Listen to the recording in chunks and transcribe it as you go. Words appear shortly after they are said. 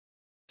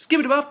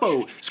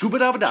skibba-da-bop-bo,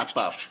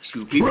 scuba-da-ba-da-bop,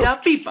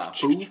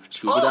 scoop-beep-da-beep-bop-boo,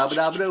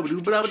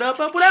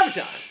 scuba-da-ba-da-ba-da-ba-da-ba-da-ba, whatever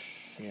time.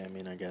 Yeah, I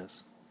mean, I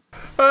guess.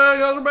 Alright,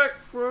 guys, we're back.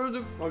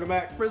 Welcome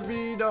back.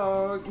 Frisbee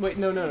dog. Wait,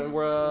 no.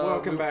 We're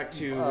Welcome back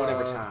to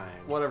Whatever Time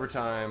Whatever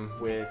time.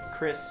 with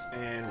Chris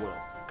and Will.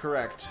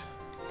 Correct.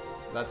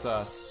 That's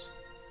us.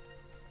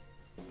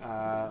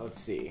 Let's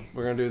see.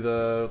 We're gonna do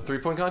the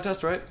 3-point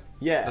contest, right?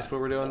 Yeah. That's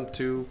what we're doing.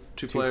 Two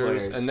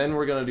players, and then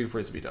we're gonna do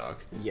frisbee dog.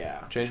 Yeah.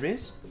 Change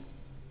me's?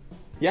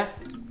 Yeah.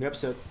 New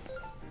episode.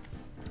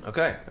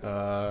 Okay.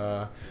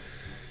 I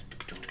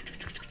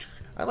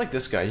like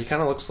this guy. He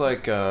kind of looks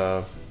like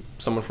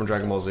someone from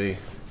Dragon Ball Z.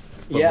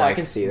 Yeah, like, I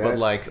can see that. But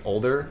like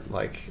older,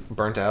 like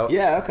burnt out.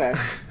 Yeah. Okay.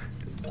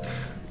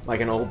 Like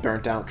an old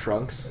burnt out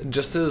Trunks.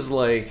 Just his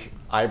like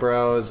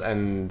eyebrows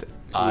and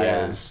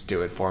eyes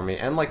do it for me,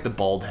 and like the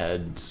bald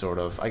head, sort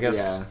of. I guess.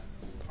 Yeah.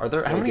 Are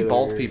there how many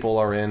bald people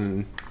are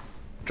in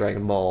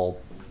Dragon Ball?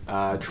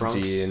 Trunks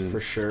Z and for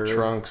sure.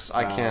 Trunks.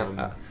 I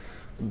can't.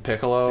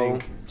 Piccolo,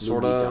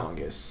 sort of.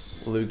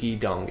 Luigi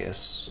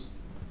Dongus.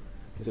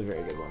 It's a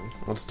very good one.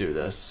 Let's do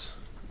this.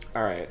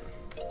 All right.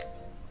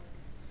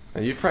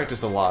 Now, you've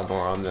practiced a lot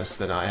more on this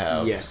than I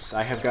have. Yes,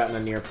 I have gotten a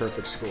near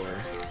perfect score.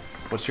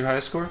 What's your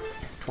highest score?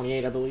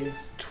 28, I believe.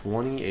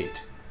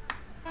 28.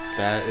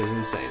 That is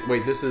insane.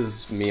 Wait, this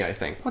is me, I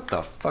think. What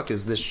the fuck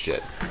is this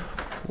shit?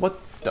 What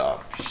the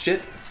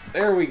shit?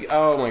 There we go.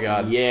 Oh my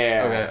god.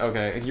 Yeah.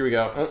 Okay, here we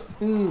go.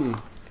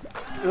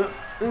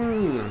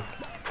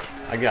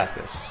 I got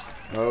this.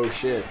 Oh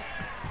shit.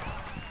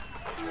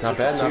 Not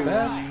bad, not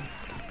bad.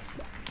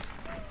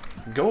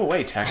 Go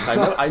away, text.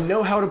 I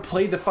know how to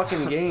play the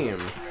fucking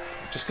game.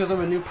 Just because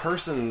I'm a new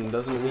person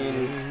doesn't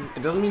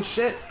mean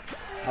shit.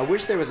 I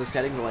wish there was a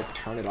setting to like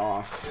turn it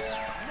off.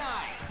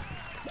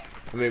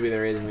 Or maybe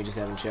there is and we just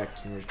haven't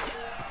checked.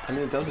 I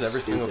mean, it does it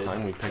every single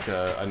time we pick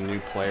a new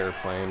player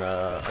playing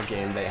a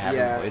game they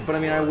haven't played but I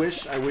mean,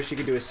 before. I wish you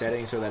could do a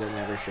setting so that it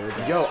never showed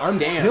that. Yo, I'm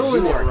Damn,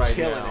 killing you it are right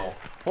killing now. it.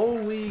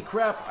 Holy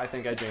crap! I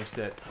think I jinxed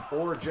it,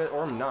 or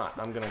I'm not.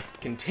 I'm gonna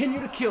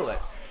continue to kill it.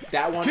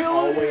 That one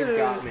Killing always it.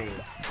 got me.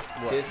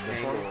 What, This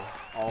one? angle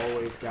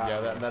always got me.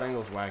 Yeah, that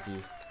angle's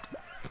wacky.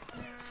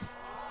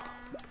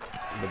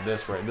 But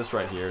this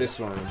right here. This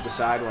one, the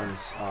side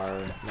ones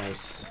are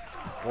nice.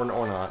 or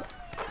not.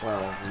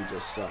 Well, you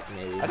just suck,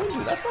 maybe. I didn't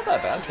do. That's not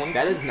that bad. 23?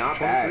 That is not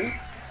 23?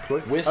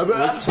 bad. With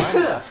time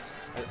left.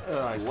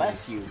 I see.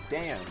 Bless you,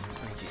 damn.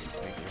 Thank you.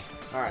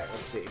 All right, let's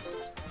see.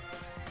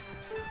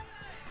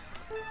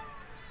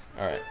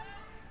 All right.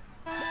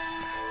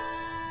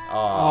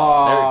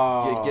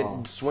 Oh.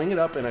 There, swing it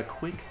up in a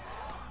quick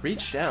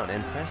reach down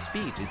and press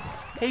B to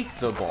take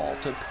the ball,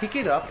 to pick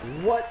it up.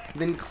 What?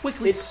 Then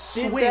quickly It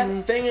swing. did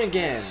that thing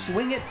again.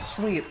 Swing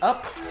it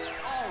up.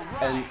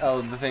 And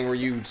the thing where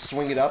you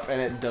swing it up and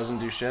it doesn't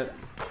do shit.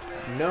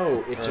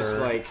 No, it just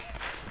like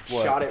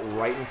what? shot it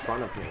right in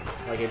front of me.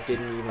 Like it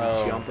didn't even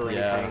jump or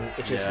anything.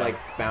 It just like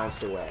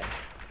bounced away.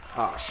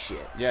 Oh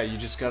shit. Yeah, you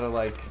just gotta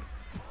like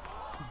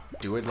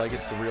do it like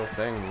it's the real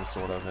thing,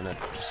 sort of, and it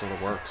just sort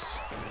of works.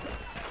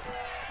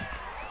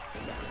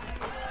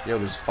 Yo,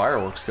 there's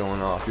fireworks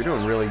going off. You're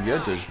doing really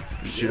good to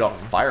shoot off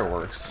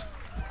fireworks.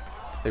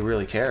 They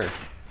really care.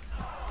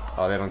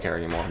 Oh, they don't care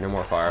anymore. No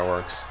more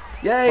fireworks.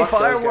 Yay, Fuck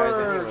fireworks!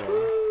 those guys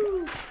anyway.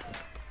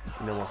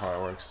 Woo! No more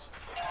fireworks.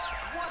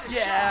 See,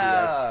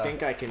 Yeah! I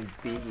think I can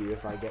beat you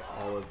if I get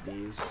all of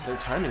these. They're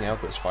timing out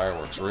those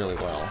fireworks really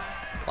well.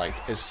 Like,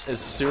 as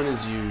soon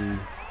as you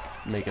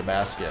make a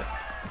basket.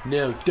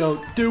 No,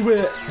 don't do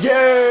it!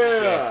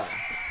 Yeah! Shit.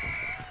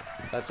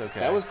 That's okay.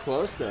 That was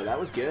close though. That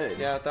was good.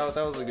 Yeah, that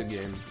was a good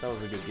game. That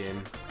was a good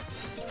game.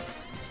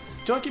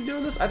 Do I keep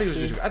doing this? I think we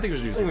should do. I think we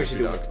should do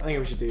frisbee dog. I think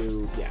we should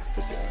do. Yeah,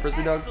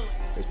 Frisbee dog.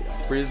 frisbee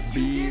dog.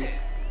 Frisbee.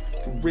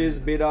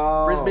 Frisbee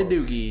dog. Frisbee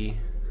doogie.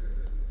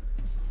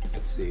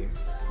 Let's see.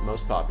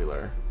 Most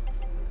popular.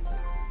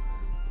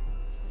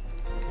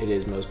 It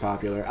is most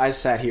popular. I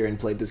sat here and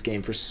played this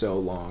game for so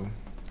long.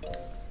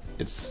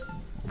 It's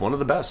one of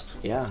the best.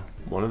 Yeah.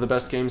 One of the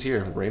best games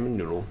here. Ramen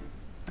noodle.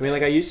 I mean,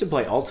 like I used to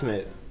play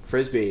Ultimate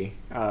Frisbee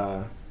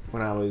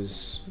when I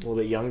was a little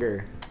bit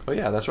younger. Oh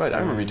yeah, that's right. I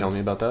remember you telling me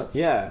about that.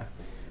 Yeah.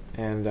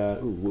 And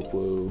ooh, whoop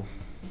woo.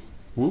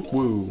 Whoop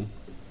woo.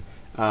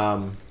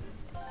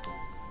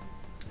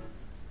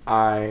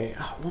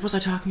 What was I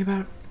talking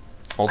about?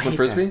 Ultimate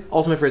Frisbee? That.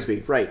 Ultimate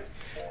Frisbee, right.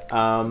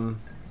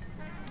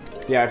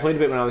 Yeah, I played a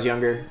bit when I was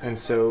younger, and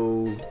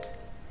so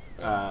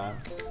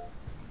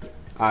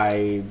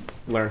I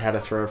learned how to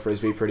throw a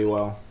Frisbee pretty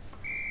well.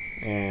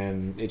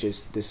 And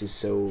this is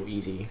so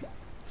easy.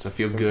 Does it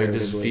feel good?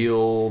 Does it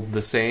feel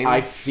the same?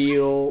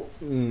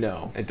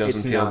 No. It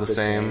doesn't feel the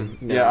same.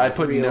 No, yeah, I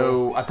put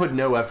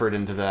no effort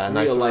into that, and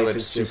I threw it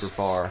super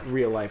far.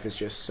 Real life is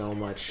just so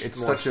much It's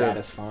more such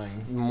satisfying.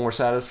 More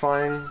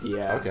satisfying?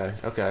 Yeah.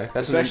 Okay.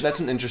 That's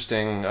an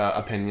interesting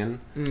opinion.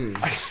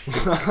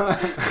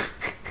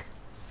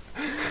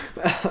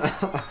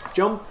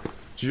 Jump.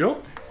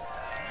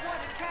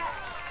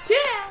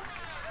 Yeah.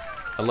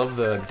 I love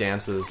the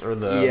dances or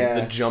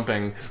the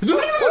jumping.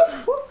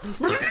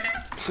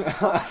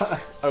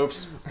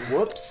 Oops.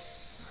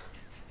 Whoops.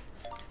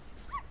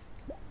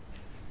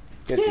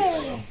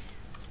 50.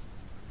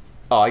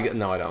 Oh, I get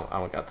no. I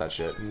don't got that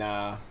shit.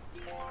 Nah.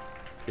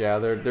 Yeah,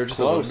 they're just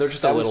Close. they're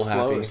just That a was little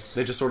happy. close.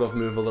 They just sort of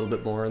move a little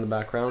bit more in the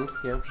background.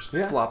 Just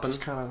flopping,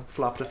 just kind of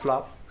flop to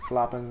flop,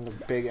 flopping the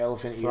big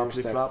elephant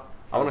ears. flop flop.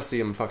 I want to see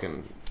them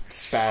fucking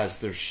spaz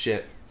their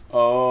shit.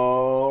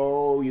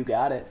 Oh, you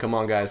got it. Come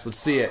on, guys, let's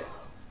see it.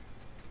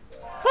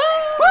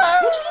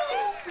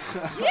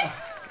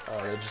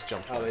 Oh, they just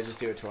jumped twice. Oh, they just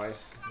do it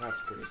twice. That's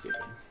pretty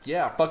stupid.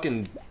 Yeah,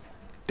 fucking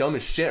dumb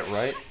as shit,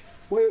 right?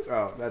 Wait.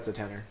 Oh, that's a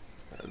tenor.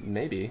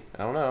 Maybe.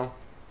 I don't know.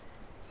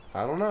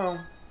 I don't know.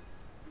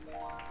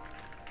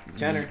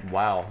 Tenor.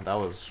 Wow, that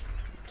was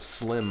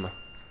slim.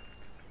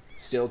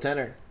 Still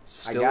tenor.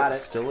 Still, I got it.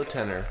 Still a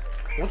tenor.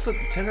 What's a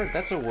tenor?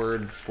 That's a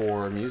word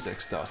for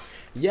music stuff.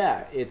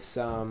 Yeah, it's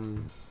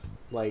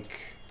like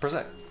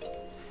Present.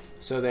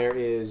 so there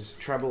is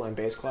treble and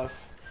bass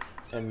clef,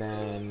 and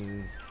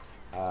then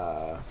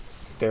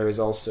there is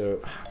also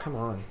come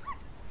on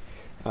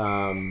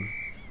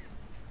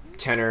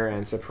tenor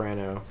and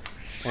soprano,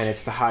 and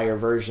it's the higher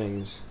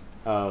versions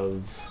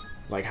of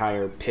like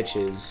higher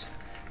pitches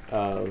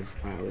of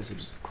wow, this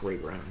is a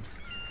great round.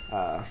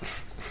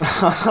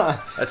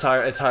 It's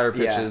higher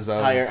pitches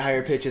of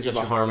higher pitches of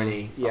a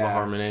harmony. Of a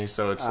harmony.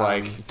 So it's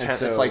like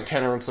it's like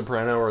tenor and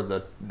soprano are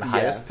the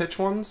highest pitch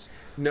ones.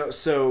 No,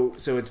 so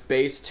it's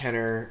bass,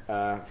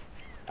 tenor,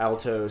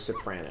 alto,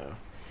 soprano.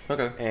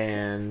 Okay.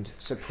 And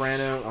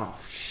soprano. Oh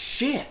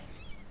shit!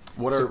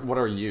 What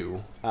are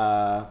you?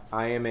 I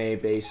am a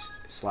bass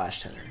 /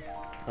 tenor.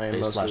 I am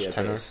Bass mostly / a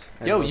tenor. bass.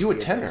 I'm Yo, you a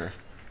mostly tenor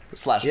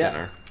bass. /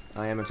 tenor.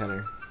 I am a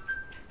tenor.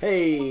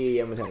 Hey,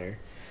 I'm a tenor.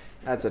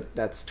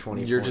 That's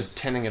 20. You're points. just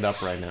tenning it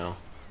up right now.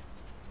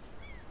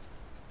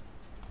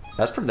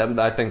 That's pretty.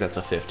 I think that's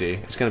a 50.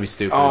 It's gonna be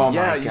stupid. Oh my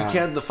yeah, God. you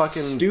can't the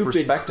fucking stupid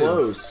perspective.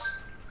 close.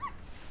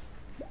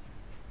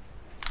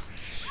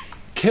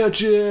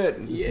 Catch it.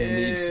 Yeah.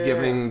 It's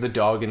giving the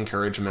dog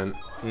encouragement.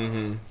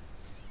 Mm-hmm.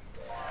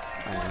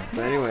 But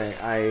anyway,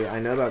 I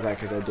know about that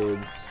because I did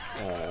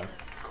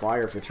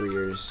choir for 3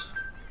 years.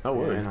 Oh,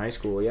 word. In high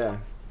school, yeah.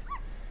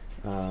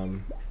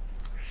 And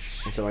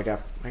so I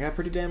got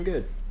pretty damn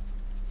good.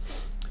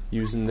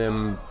 Using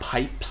them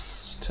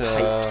pipes to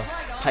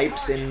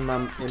Pipes in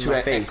my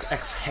face.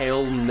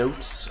 Exhale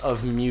notes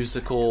of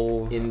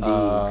musical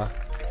Indeed.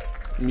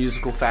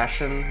 Musical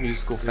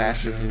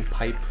fashion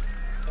pipe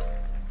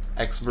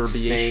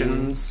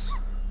exverbiations.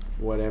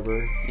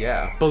 Whatever.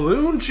 Yeah.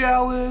 Balloon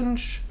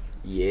challenge.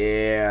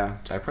 Yeah.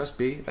 Did I press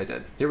B? I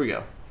did. Here we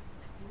go.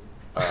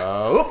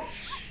 Oh.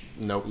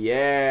 Nope.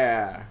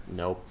 Yeah.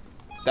 Nope.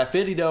 That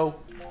 50 though.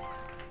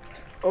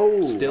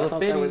 Oh, Still I a thought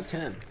 50. that was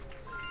 10.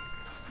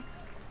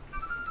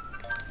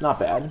 Not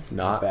bad.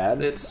 Not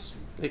bad.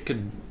 It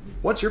could.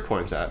 What's your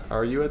points at?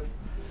 Are you at?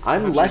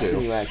 I'm what'd less you do?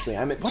 than you actually.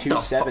 I'm at What the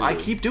 270. I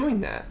keep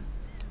doing that.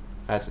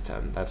 That's a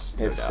 10. That's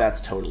no doubt. That's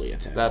totally a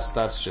 10. That's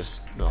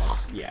just ugh.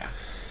 Yeah.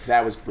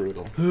 That was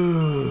brutal.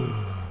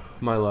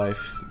 My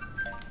life.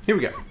 Here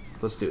we go.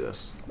 Let's do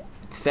this.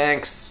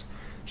 Thanks.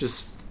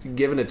 Just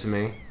giving it to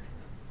me.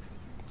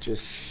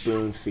 Just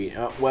spoon feed.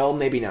 Well,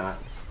 maybe not.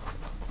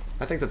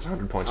 I think that's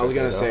 100 points. I was right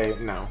gonna there,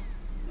 say no.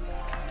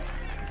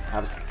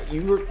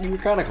 You were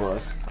kind of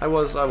close. though. I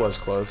was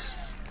close.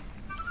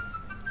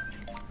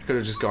 Could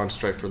have just gone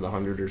straight for the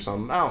 100 or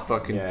something. Oh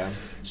fucking. Yeah.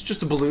 It's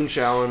just a balloon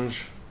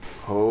challenge.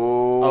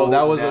 Oh,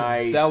 that was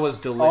nice. that was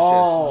delicious.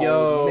 Oh,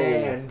 Yo,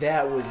 man,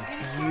 that was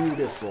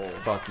beautiful.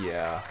 Fuck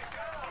yeah.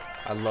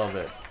 I love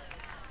it.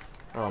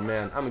 Oh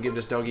man, I'm gonna give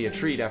this doggy a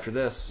treat after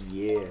this.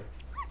 Yeah.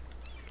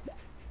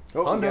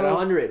 Oh, Oh, we got no.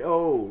 100.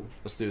 Oh.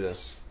 Let's do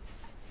this.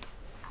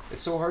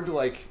 It's so hard to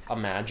like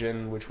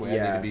imagine which way I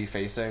Yeah. need to be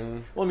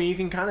facing. Well, I mean, you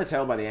can kind of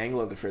tell by the angle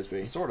of the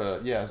frisbee.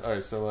 Sorta, yeah. All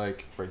right, so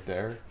like right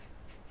there,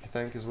 I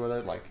think is what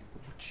I like.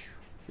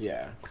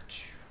 Yeah.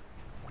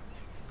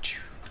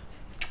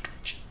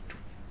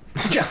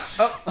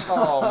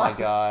 Oh my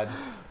god.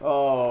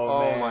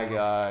 Oh, man. My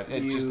god.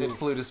 It You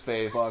flew to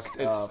space. fucked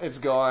up. It's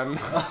gone.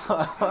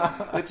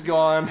 It's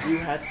gone. You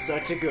had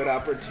such a good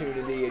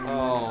opportunity and you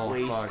Oh,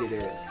 wasted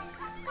fuck. it.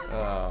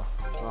 Oh,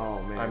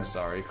 Oh, man. I'm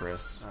sorry,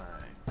 Chris. Alright.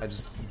 I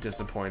just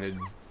disappointed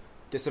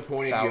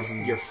Disappointed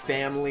Thousands- your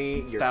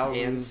family, your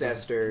thousands,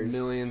 ancestors.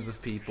 millions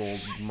of people.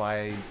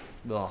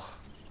 Ugh.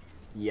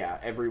 Yeah,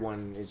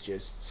 everyone is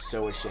just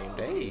so ashamed.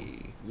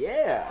 Hey,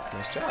 Yeah.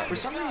 nice job. For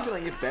some reason, I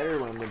get better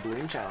when the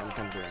balloon challenge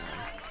comes around.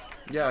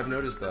 Yeah, I've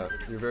noticed that.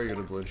 You're very good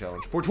at balloon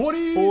challenge.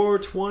 420.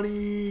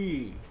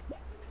 420.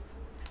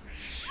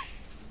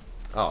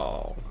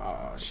 Oh.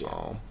 Oh shit.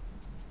 Oh.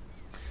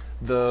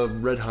 The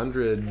Red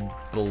 100.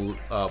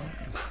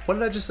 What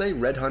did I just say?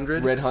 Red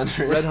 100. Red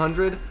 100. Red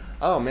 100.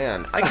 Oh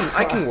man,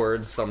 I can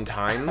words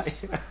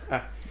sometimes.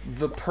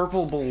 The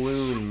purple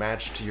balloon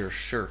matched your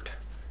shirt.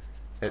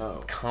 It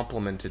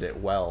complemented it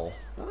well.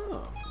 Oh,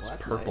 well,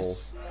 that's purple.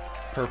 nice.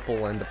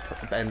 Purple and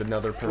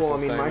another purple. Well, I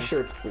mean, thing. my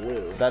shirt's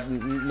blue.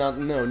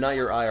 Not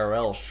your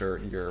IRL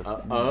shirt. Your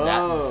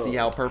see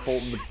how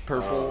the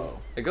purple.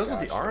 It goes with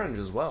the orange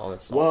as well.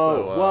 That's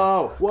also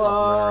whoa!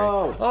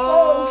 complimentary.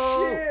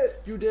 Oh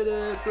shit! You did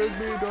it,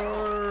 frisbee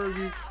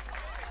dog.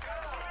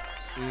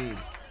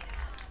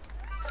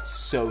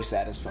 So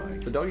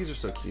satisfying. The doggies are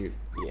so cute.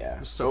 Yeah.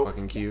 They're so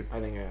fucking cute. I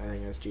think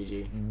that's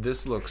GG.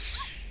 This looks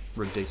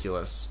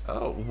ridiculous.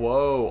 Oh,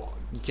 whoa.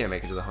 You can't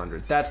make it to the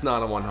 100. That's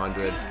not a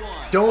 100.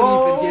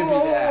 Don't even give me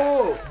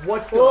that.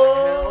 What the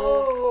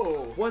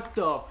hell? What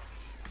the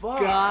fuck?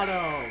 Got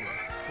him.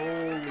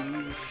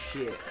 Holy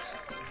shit.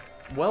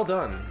 Well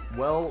done.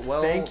 Well,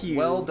 Thank you.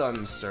 Well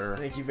done, sir.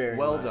 Thank you very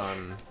well much.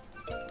 done.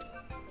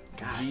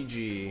 God.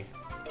 GG.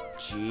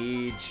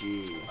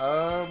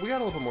 GG. We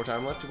got a little bit more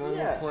time left. Do you want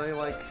to play,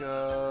 like,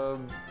 I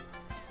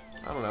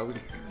don't know, we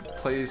could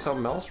play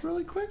something else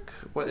really quick?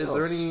 Is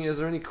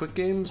there any quick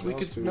games we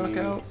could knock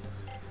out?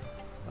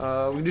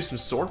 We can do some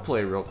sword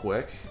play real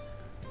quick.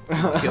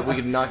 We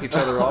could knock each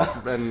other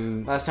off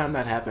and... Last time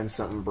that happened,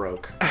 something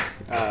broke.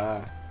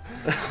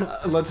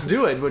 Let's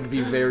do it. Would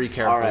be very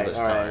careful this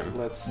time.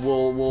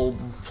 We'll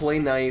play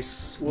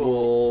nice.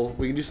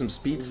 We can do some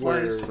speed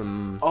slice.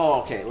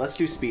 Okay. Let's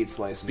do speed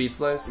slice. Speed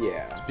slice.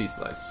 Yeah. Speed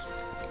slice.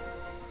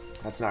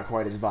 That's not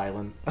quite as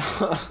violent.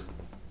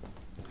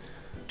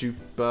 Two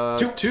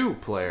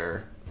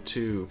player.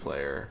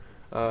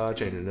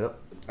 Changing it up.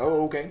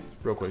 Oh, okay.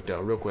 Real quick,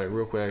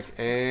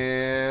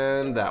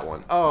 and that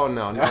one. Oh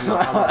no, I'm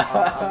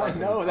not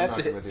No, that's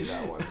it. I'm not gonna do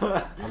that one.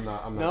 I'm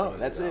not. No,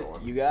 that's it.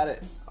 You got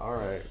it. All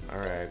right.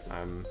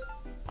 I'm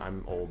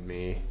old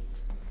me.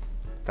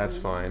 That's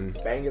fine.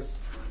 Bangus.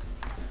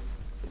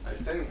 I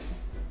think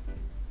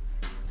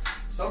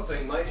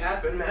something might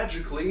happen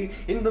magically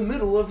in the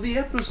middle of the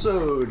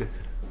episode.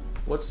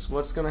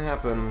 What's gonna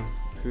happen?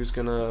 Who's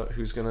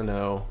gonna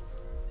know?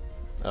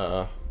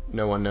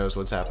 No one knows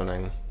what's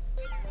happening.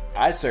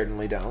 I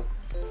certainly don't.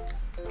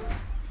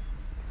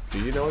 Do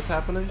you know what's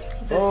happening?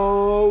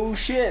 Oh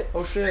shit!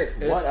 Oh shit!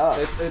 What up?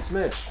 It's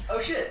Mitch. Oh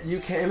shit! You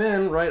came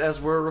in right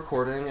as we're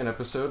recording an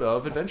episode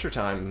of Adventure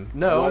Time.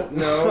 No,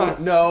 What?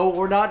 no,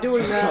 we're not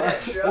doing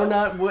that. Show? We're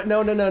not. No.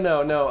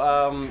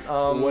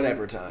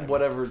 Whatever time.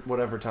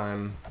 Whatever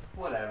time.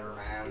 Whatever,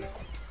 man.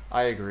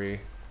 I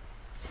agree.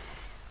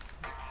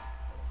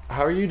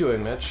 How are you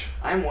doing, Mitch?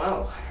 I'm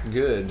well.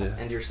 Good.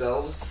 And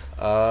yourselves?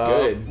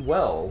 Good.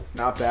 Well.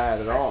 Not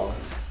bad at all.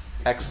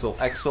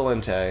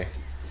 Excellente.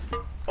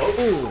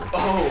 Oh! I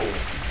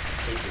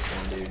hate this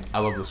one, dude. I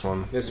love this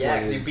one. This Yeah, one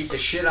because is... you beat the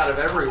shit out of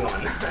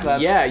everyone.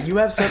 Yeah, you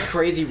have such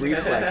crazy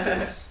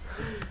reflexes.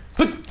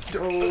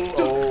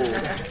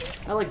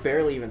 I like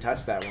barely even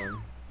touched that one.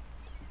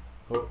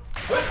 Oh.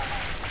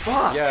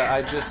 Fuck!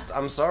 Yeah,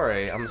 I'm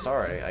sorry.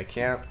 I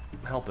can't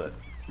help it.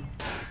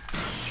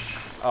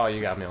 Oh,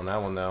 you got me on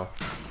that one, though.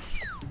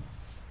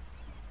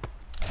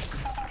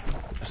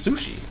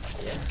 Sushi.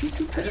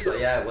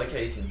 Yeah. I like how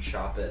you can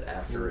chop it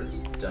after it's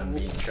done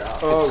being chopped.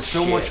 Oh, it's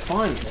so much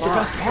fun. It's the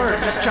best part.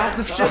 Just chop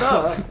the shit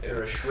up.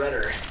 Or a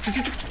shredder.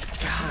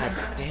 God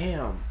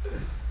damn.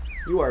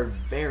 You are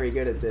very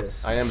good at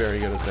this. I am very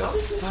good at How did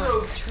this. you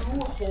throw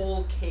 2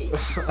 whole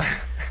cakes?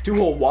 2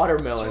 whole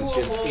watermelons 2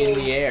 just whole in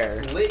the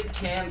air. lit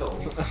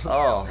candles.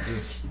 Oh,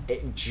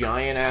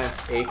 Giant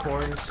ass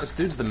acorns. this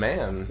dude's the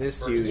man. This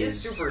dude He is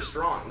super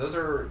strong. Those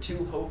are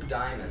 2 Hope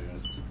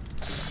diamonds.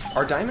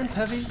 Are diamonds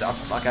heavy? Oh,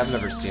 fuck, I've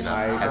never seen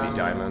a heavy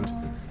diamond. Do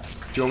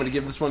you want me to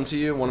give this one to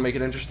you? Want to make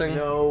it interesting?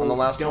 No. On the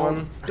last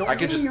one? Don't I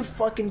could give me your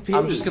fucking pity.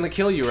 I'm just gonna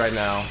kill you right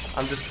now.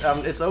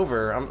 It's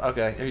over.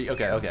 Okay,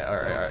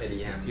 alright.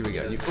 Pity him. Here we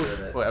go. He deserve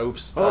it. Wait,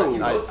 oops. Oh, you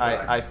both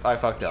suck. I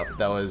fucked up.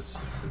 That was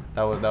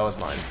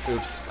mine.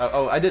 Oops.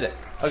 Oh, I did it.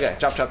 Okay,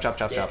 chop.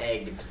 Get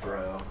egged,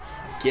 bro.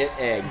 Get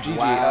egged. GG.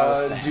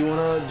 Wow, Do you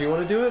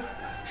wanna do it?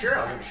 Sure,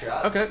 I'll give it a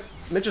shot. Okay.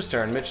 Mitch's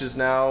turn. Mitch is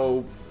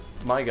now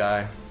my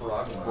guy.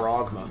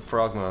 Frogma.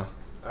 Frogma.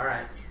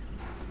 Alright.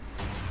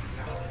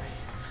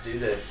 Let's do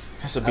this.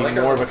 This will I be like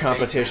our more of a little face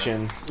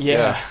competition. masks.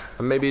 Yeah.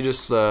 Maybe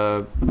just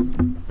okay,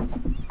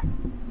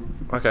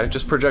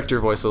 just project your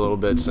voice a little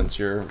bit since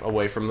you're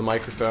away from the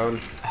microphone.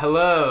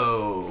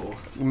 Hello.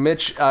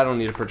 Mitch, I don't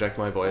need to project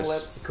my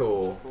voice.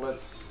 Cool.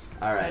 Let's.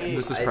 Alright.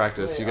 This is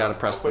practice. You gotta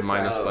press the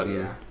minus button.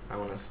 Yeah. I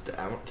want to.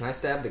 Can I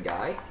stab the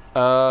guy?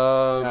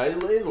 No, he's a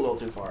little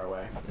too far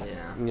away.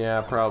 Yeah.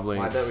 Yeah, probably.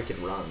 Well, I bet we could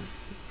run.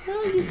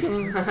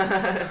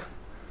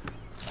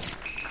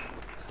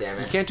 Damn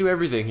You it. can't do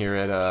everything here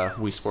at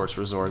Wii Sports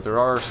Resort. There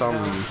are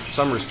some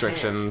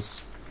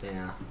restrictions.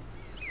 Yeah.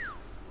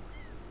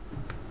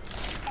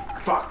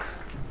 Fuck.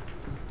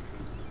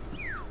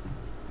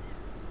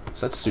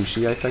 Is that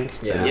sushi? I think.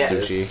 Yeah, It is it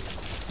is.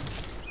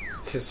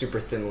 sushi. It's super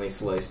thinly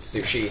sliced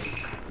sushi.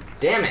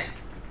 Damn it.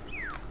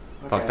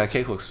 Fuck, that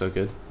cake looks so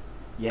good.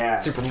 Yeah.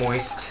 Super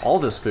moist. All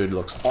this food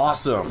looks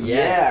awesome.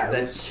 Yeah, that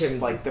that's can-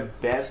 like the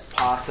best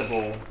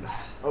possible.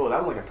 Oh, that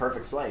was like a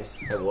perfect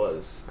slice. It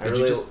was. Did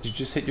you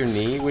just hit your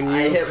knee when you?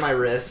 I hit my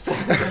wrist.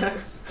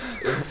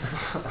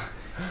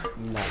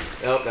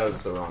 Nice. Oh, that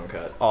was the wrong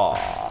cut.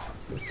 Aw.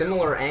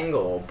 Similar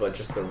angle, but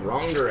just the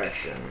wrong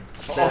direction.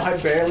 Oh, I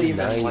barely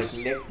even Nice.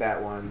 like nicked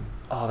that one.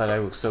 Oh, that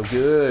egg looks so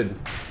good.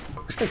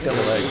 We should make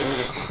double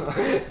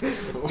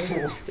eggs.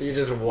 You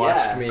just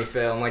watched Yeah. me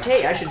fail. I'm like,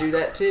 hey, I should do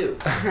that too.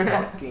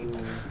 Fucking.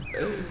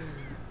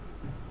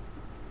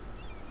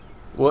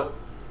 What?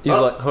 He's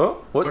Oh. like, huh?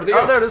 What? Where did they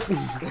Oh, go? there it is.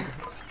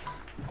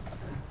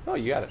 Oh,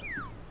 you got it.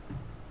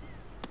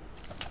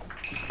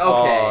 Okay.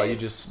 Oh, you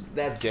just...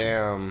 That's...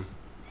 Damn.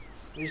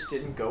 You just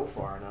didn't go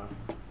far enough.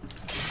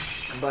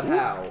 But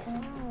how?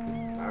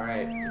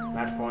 Alright.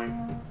 Match point.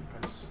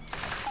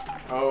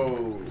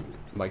 Oh.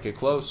 Might get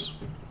close.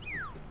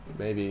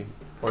 Maybe.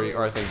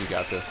 Or I think you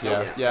got this. Yeah,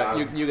 Okay. yeah,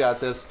 you got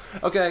this.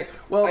 Okay,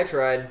 well... I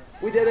tried.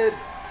 We did it.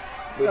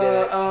 We did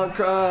it.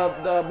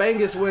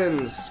 Bangus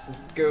wins.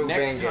 Go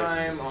Next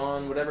Bangus. time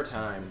on whatever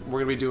time. We're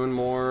gonna be doing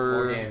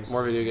more games.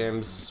 more video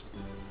games.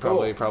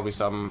 Cool. Probably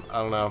some. I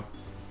don't know.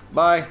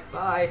 Bye.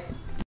 Bye.